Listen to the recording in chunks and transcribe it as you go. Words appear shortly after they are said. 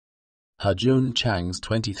Ha-Joon Chang's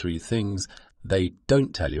 23 Things They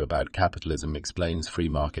Don't Tell You About Capitalism explains free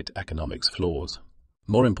market economics flaws.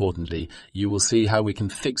 More importantly, you will see how we can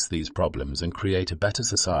fix these problems and create a better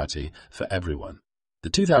society for everyone.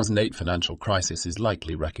 The 2008 financial crisis is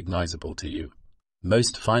likely recognizable to you.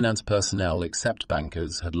 Most finance personnel, except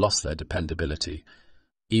bankers, had lost their dependability.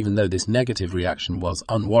 Even though this negative reaction was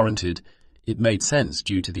unwarranted, it made sense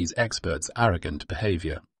due to these experts' arrogant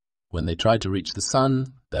behavior. When they tried to reach the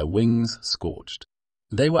sun, their wings scorched.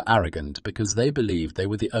 They were arrogant because they believed they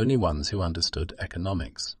were the only ones who understood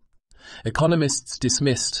economics. Economists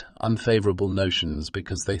dismissed unfavorable notions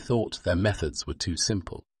because they thought their methods were too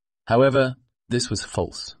simple. However, this was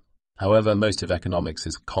false. However, most of economics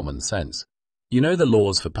is common sense. You know the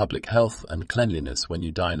laws for public health and cleanliness when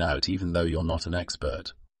you dine out, even though you're not an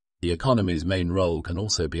expert. The economy's main role can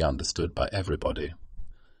also be understood by everybody.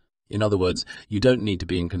 In other words, you don't need to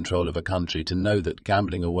be in control of a country to know that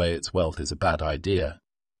gambling away its wealth is a bad idea.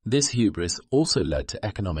 This hubris also led to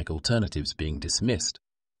economic alternatives being dismissed.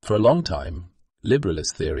 For a long time,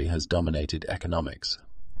 liberalist theory has dominated economics.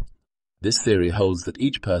 This theory holds that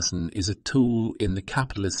each person is a tool in the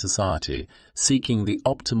capitalist society, seeking the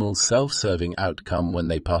optimal self-serving outcome when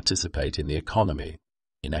they participate in the economy.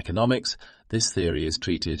 In economics, this theory is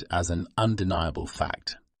treated as an undeniable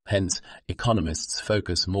fact. Hence, economists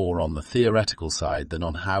focus more on the theoretical side than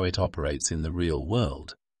on how it operates in the real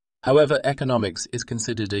world. However, economics is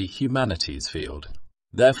considered a humanities field.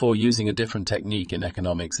 Therefore, using a different technique in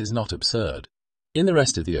economics is not absurd. In the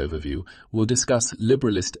rest of the overview, we'll discuss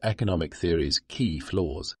liberalist economic theory's key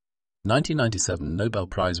flaws. 1997 Nobel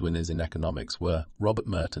Prize winners in economics were Robert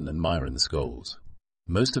Merton and Myron Scholes.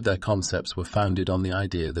 Most of their concepts were founded on the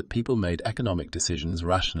idea that people made economic decisions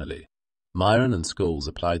rationally. Myron and Scholes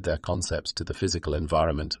applied their concepts to the physical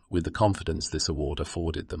environment with the confidence this award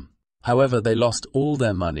afforded them. However, they lost all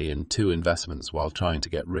their money in 2 investments while trying to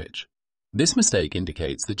get rich. This mistake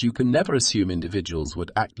indicates that you can never assume individuals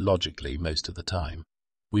would act logically most of the time.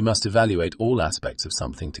 We must evaluate all aspects of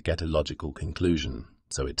something to get a logical conclusion,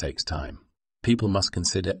 so it takes time. People must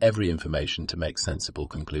consider every information to make sensible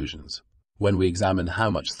conclusions. When we examine how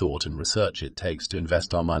much thought and research it takes to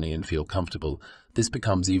invest our money and feel comfortable, this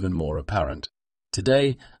becomes even more apparent.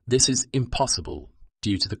 Today, this is impossible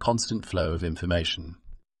due to the constant flow of information.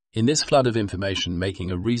 In this flood of information, making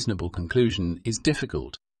a reasonable conclusion is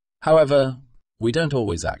difficult. However, we don't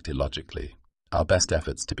always act illogically. Our best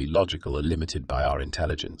efforts to be logical are limited by our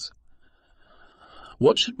intelligence.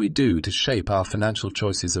 What should we do to shape our financial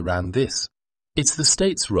choices around this? It's the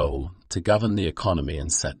state's role to govern the economy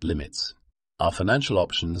and set limits. Our financial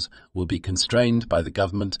options will be constrained by the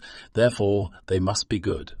government, therefore they must be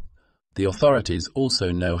good. The authorities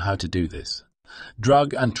also know how to do this.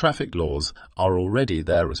 Drug and traffic laws are already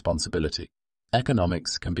their responsibility.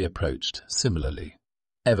 Economics can be approached similarly.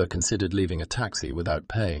 Ever considered leaving a taxi without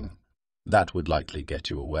paying? That would likely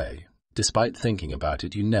get you away. Despite thinking about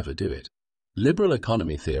it, you never do it. Liberal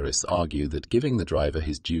economy theorists argue that giving the driver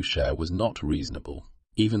his due share was not reasonable,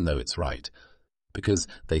 even though it's right, because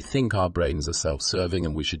they think our brains are self-serving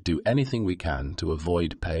and we should do anything we can to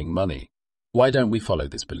avoid paying money. Why don't we follow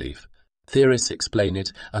this belief? Theorists explain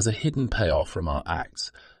it as a hidden payoff from our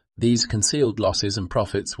acts. These concealed losses and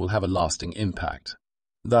profits will have a lasting impact.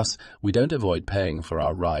 Thus, we don't avoid paying for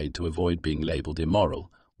our ride to avoid being labelled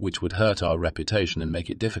immoral, which would hurt our reputation and make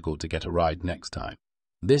it difficult to get a ride next time.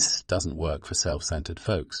 This doesn't work for self-centered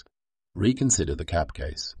folks. Reconsider the cab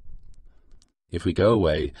case. If we go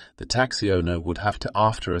away, the taxi owner would have to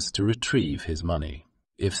after us to retrieve his money.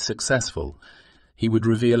 If successful, he would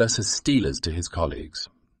reveal us as stealers to his colleagues.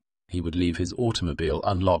 He would leave his automobile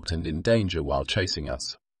unlocked and in danger while chasing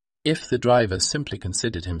us. If the driver simply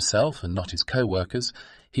considered himself and not his co-workers,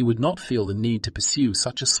 he would not feel the need to pursue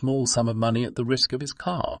such a small sum of money at the risk of his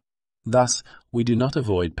car. Thus, we do not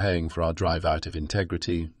avoid paying for our drive out of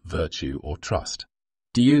integrity, virtue, or trust.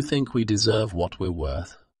 Do you think we deserve what we're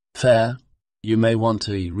worth? Fair. You may want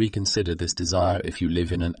to reconsider this desire if you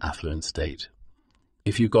live in an affluent state.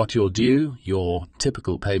 If you got your due, your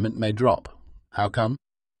typical payment may drop. How come?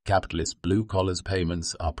 Capitalist blue-collars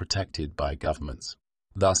payments are protected by governments.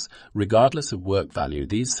 Thus, regardless of work value,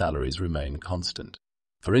 these salaries remain constant.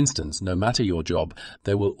 For instance, no matter your job,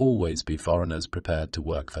 there will always be foreigners prepared to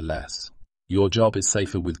work for less. Your job is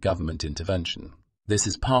safer with government intervention. This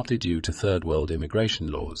is partly due to third world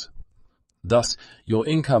immigration laws. Thus, your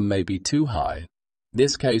income may be too high.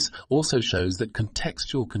 This case also shows that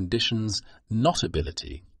contextual conditions, not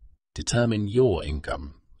ability, determine your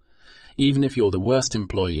income. Even if you're the worst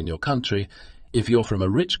employee in your country, if you're from a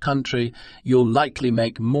rich country, you'll likely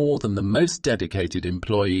make more than the most dedicated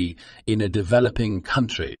employee in a developing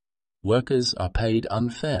country. Workers are paid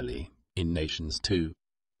unfairly in nations too.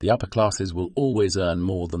 The upper classes will always earn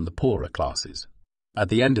more than the poorer classes. At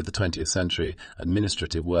the end of the 20th century,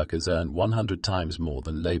 administrative workers earned 100 times more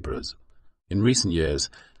than labourers. In recent years,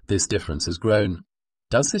 this difference has grown.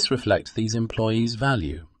 Does this reflect these employees'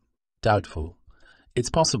 value? Doubtful. It's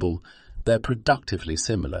possible they're productively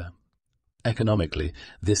similar. Economically,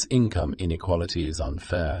 this income inequality is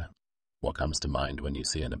unfair. What comes to mind when you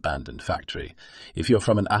see an abandoned factory? If you're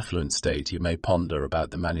from an affluent state, you may ponder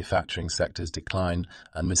about the manufacturing sector's decline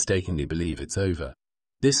and mistakenly believe it's over.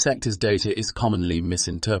 This sector's data is commonly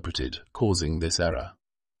misinterpreted, causing this error.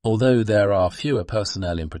 Although there are fewer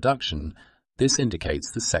personnel in production, this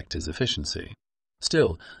indicates the sector's efficiency.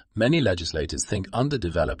 Still, many legislators think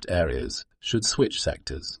underdeveloped areas should switch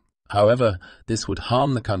sectors. However, this would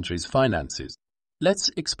harm the country's finances.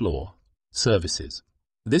 Let's explore services.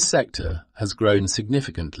 This sector has grown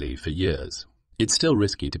significantly for years. It's still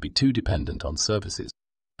risky to be too dependent on services.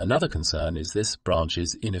 Another concern is this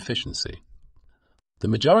branch's inefficiency. The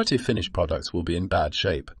majority of finished products will be in bad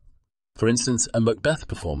shape. For instance, a Macbeth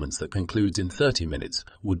performance that concludes in 30 minutes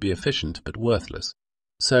would be efficient but worthless.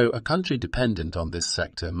 So a country dependent on this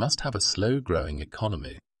sector must have a slow-growing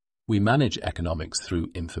economy. We manage economics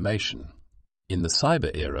through information. In the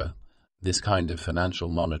cyber era, this kind of financial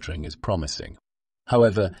monitoring is promising.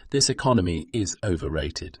 However, this economy is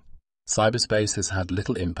overrated. Cyberspace has had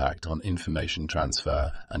little impact on information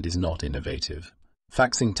transfer and is not innovative.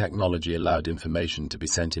 Faxing technology allowed information to be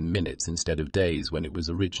sent in minutes instead of days when it was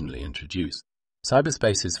originally introduced.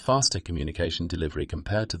 Cyberspace's faster communication delivery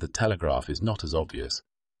compared to the telegraph is not as obvious.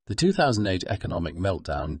 The 2008 economic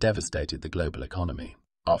meltdown devastated the global economy.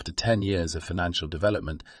 After 10 years of financial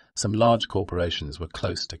development, some large corporations were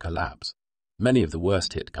close to collapse. Many of the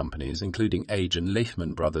worst-hit companies, including Age and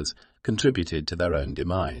Lehman Brothers, contributed to their own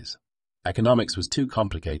demise. Economics was too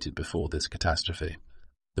complicated before this catastrophe.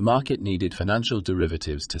 The market needed financial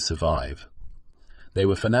derivatives to survive. They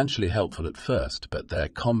were financially helpful at first, but their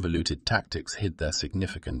convoluted tactics hid their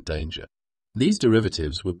significant danger. These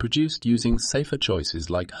derivatives were produced using safer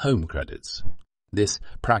choices like home credits. This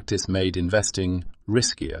practice made investing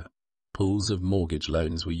riskier. Pools of mortgage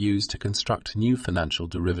loans were used to construct new financial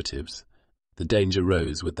derivatives. The danger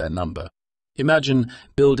rose with their number. Imagine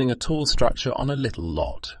building a tall structure on a little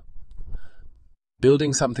lot.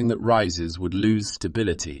 Building something that rises would lose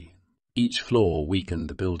stability. Each floor weakened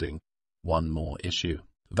the building. One more issue.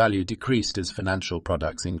 Value decreased as financial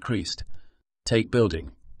products increased. Take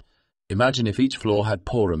building. Imagine if each floor had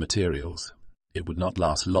poorer materials. It would not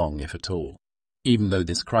last long, if at all. Even though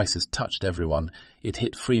this crisis touched everyone, it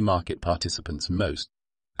hit free market participants most.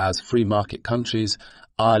 As free market countries,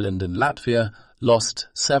 Ireland and Latvia lost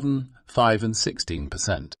 7, 5 and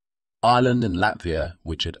 16%. Ireland and Latvia,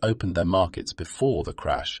 which had opened their markets before the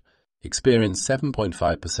crash, experienced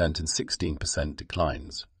 7.5% and 16%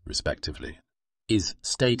 declines, respectively. Is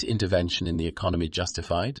state intervention in the economy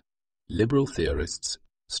justified? Liberal theorists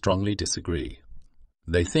strongly disagree.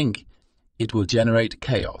 They think it will generate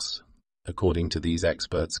chaos. According to these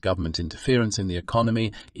experts, government interference in the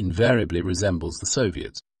economy invariably resembles the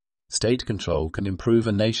Soviets. State control can improve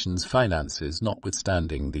a nation's finances,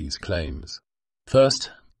 notwithstanding these claims.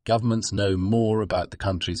 First, governments know more about the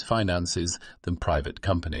country's finances than private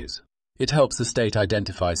companies. It helps the state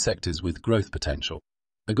identify sectors with growth potential.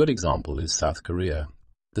 A good example is South Korea.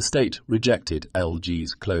 The state rejected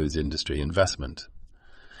LG's clothes industry investment.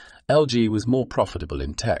 LG was more profitable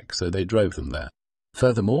in tech, so they drove them there.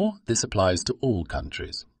 Furthermore, this applies to all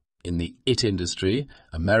countries. In the IT industry,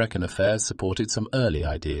 American affairs supported some early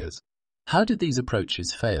ideas. How did these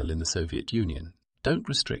approaches fail in the Soviet Union? Don't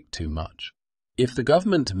restrict too much. If the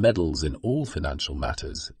government meddles in all financial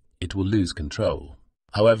matters, it will lose control.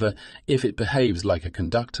 However, if it behaves like a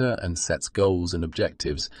conductor and sets goals and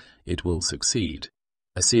objectives, it will succeed.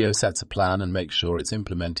 A CEO sets a plan and makes sure it's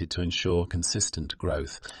implemented to ensure consistent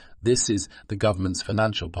growth. This is the government's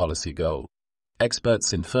financial policy goal.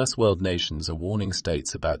 Experts in first world nations are warning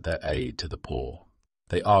states about their aid to the poor.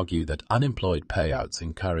 They argue that unemployed payouts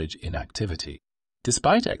encourage inactivity.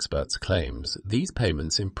 Despite experts' claims, these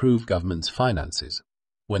payments improve governments' finances.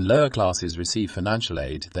 When lower classes receive financial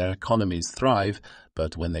aid, their economies thrive,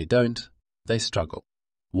 but when they don't, they struggle.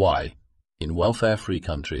 Why? In welfare-free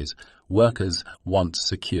countries, workers want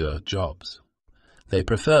secure jobs. They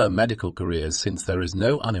prefer medical careers since there is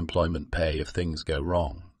no unemployment pay if things go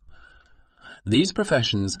wrong. These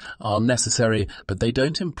professions are necessary, but they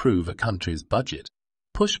don't improve a country's budget.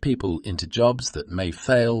 Push people into jobs that may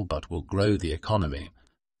fail but will grow the economy.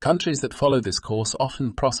 Countries that follow this course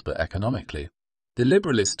often prosper economically. The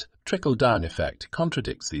liberalist trickle-down effect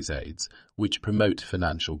contradicts these aids, which promote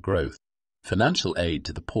financial growth. Financial aid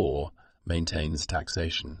to the poor maintains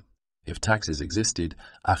taxation. If taxes existed,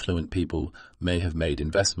 affluent people may have made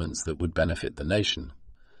investments that would benefit the nation.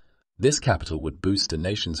 This capital would boost a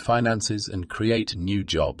nation's finances and create new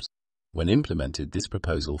jobs. When implemented, this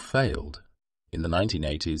proposal failed. In the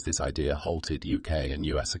 1980s, this idea halted UK and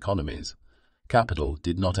US economies. Capital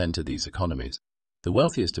did not enter these economies. The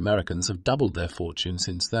wealthiest Americans have doubled their fortune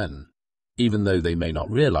since then. Even though they may not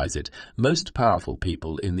realize it, most powerful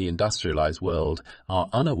people in the industrialized world are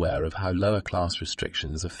unaware of how lower-class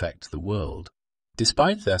restrictions affect the world.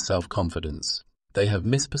 Despite their self-confidence, they have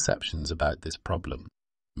misperceptions about this problem.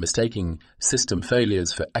 Mistaking system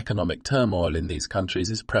failures for economic turmoil in these countries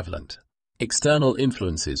is prevalent. External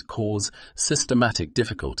influences cause systematic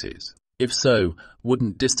difficulties. If so,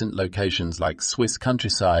 wouldn't distant locations like Swiss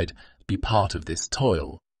countryside be part of this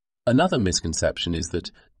toil? Another misconception is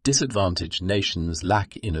that disadvantaged nations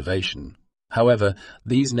lack innovation. However,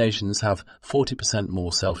 these nations have 40%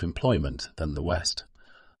 more self-employment than the West.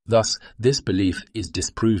 Thus, this belief is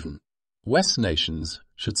disproven. West nations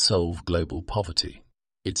should solve global poverty.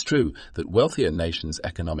 It's true that wealthier nations'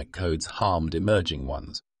 economic codes harmed emerging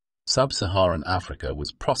ones. Sub-Saharan Africa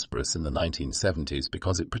was prosperous in the 1970s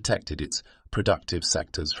because it protected its productive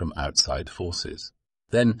sectors from outside forces.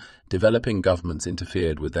 Then, developing governments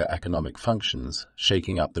interfered with their economic functions,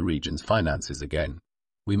 shaking up the region's finances again.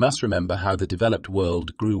 We must remember how the developed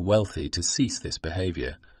world grew wealthy to cease this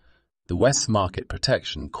behavior. The West's market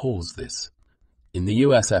protection caused this. In the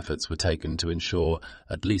US, efforts were taken to ensure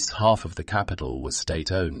at least half of the capital was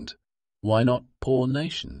state-owned. Why not poor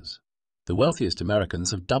nations? The wealthiest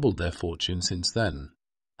Americans have doubled their fortune since then.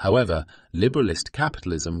 However, liberalist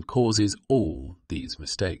capitalism causes all these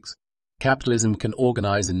mistakes. Capitalism can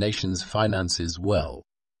organize a nation's finances well.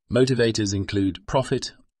 Motivators include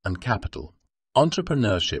profit and capital.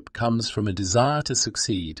 Entrepreneurship comes from a desire to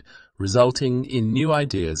succeed, resulting in new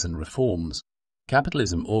ideas and reforms.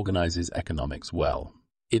 Capitalism organizes economics well.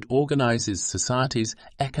 It organizes society's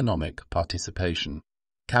economic participation.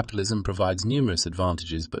 Capitalism provides numerous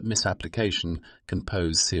advantages, but misapplication can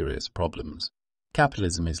pose serious problems.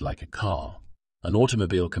 Capitalism is like a car. An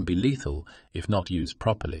automobile can be lethal if not used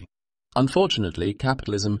properly. Unfortunately,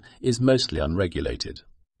 capitalism is mostly unregulated.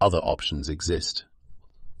 Other options exist.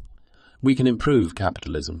 We can improve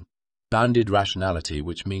capitalism. Bounded rationality,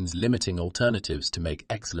 which means limiting alternatives to make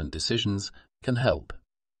excellent decisions, can help.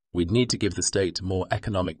 We'd need to give the state more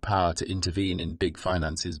economic power to intervene in big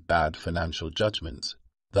finance's bad financial judgments.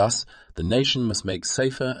 Thus, the nation must make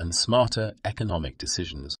safer and smarter economic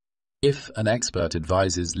decisions. If an expert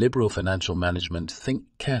advises liberal financial management, think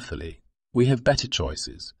carefully. We have better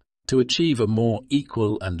choices. To achieve a more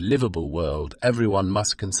equal and livable world, everyone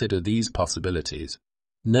must consider these possibilities.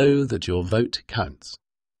 Know that your vote counts.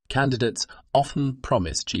 Candidates often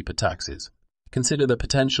promise cheaper taxes. Consider the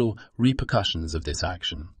potential repercussions of this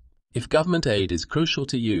action. If government aid is crucial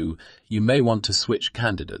to you, you may want to switch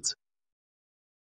candidates.